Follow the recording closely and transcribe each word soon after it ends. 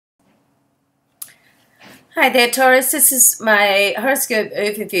Hi there, Taurus. This is my horoscope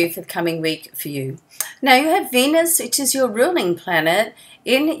overview for the coming week for you. Now, you have Venus, which is your ruling planet,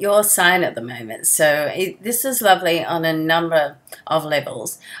 in your sign at the moment. So this is lovely on a number of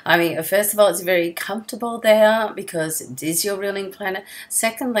levels. I mean, first of all, it's very comfortable there because it is your ruling planet.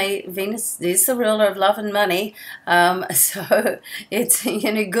 Secondly, Venus is the ruler of love and money, so it's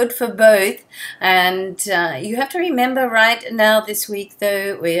good for both. And you have to remember right now this week,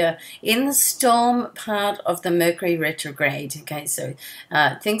 though, we're in the storm part of the Mercury retrograde. Okay, so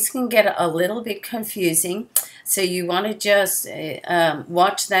things can get a little bit confusing. So you want to just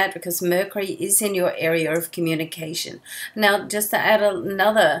watch that because Mercury is in your area of communication. Now, just to add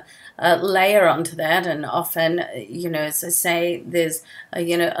another layer onto that, and often, as I say, there's,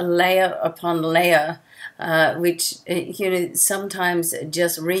 a layer upon layer, which, sometimes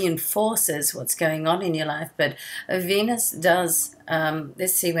just reinforces what's going on in your life. But Venus does,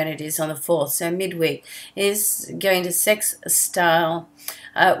 let's see when it is on the 4th, so midweek, is going to sextile,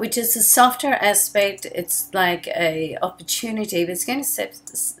 which is a softer aspect. It's like a opportunity, but it's going to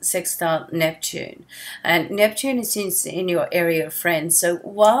sextile Neptune. And Neptune is in your area of friends. So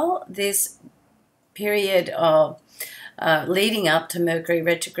while this period of leading up to Mercury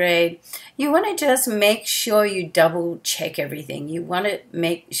retrograde, you want to just make sure you double check everything. You want to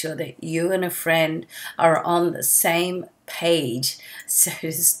make sure that you and a friend are on the same page, so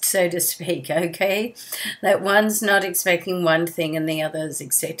to speak, okay? That one's not expecting one thing and the other is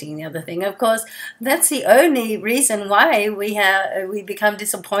expecting the other thing. Of course, that's the only reason why we become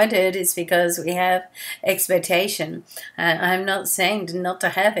disappointed, is because we have expectation. I'm not saying not to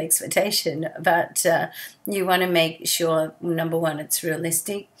have expectation, but you want to make sure, number one, it's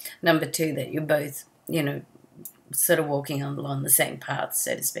realistic. Number two, that you're both, sort of walking along the same path,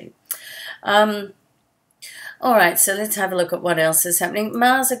 so to speak. All right, so let's have a look at what else is happening.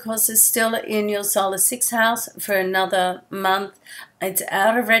 Mars, of course, is still in your solar 6th house for another month. It's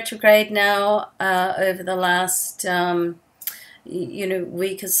out of retrograde now over the last,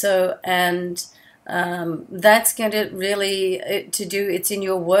 week or so, and that's going to really it's in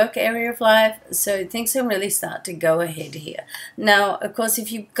your work area of life, so things can really start to go ahead here. Now, of course,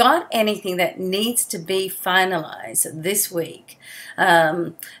 if you've got anything that needs to be finalized this week,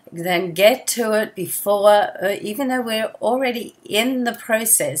 then get to it before, even though we're already in the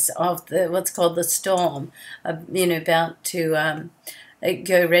process of what's called the storm, about to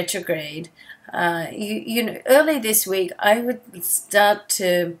go retrograde. Early this week, I would start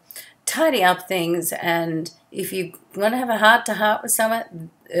to tidy up things, and if you want to have a heart-to-heart with someone,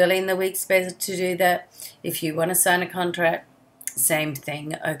 early in the week's better to do that. If you want to sign a contract, same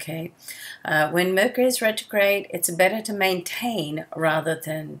thing, okay? When Mercury is retrograde, it's better to maintain rather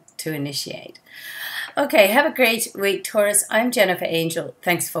than to initiate. Okay, have a great week, Taurus. I'm Jennifer Angel.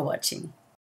 Thanks for watching.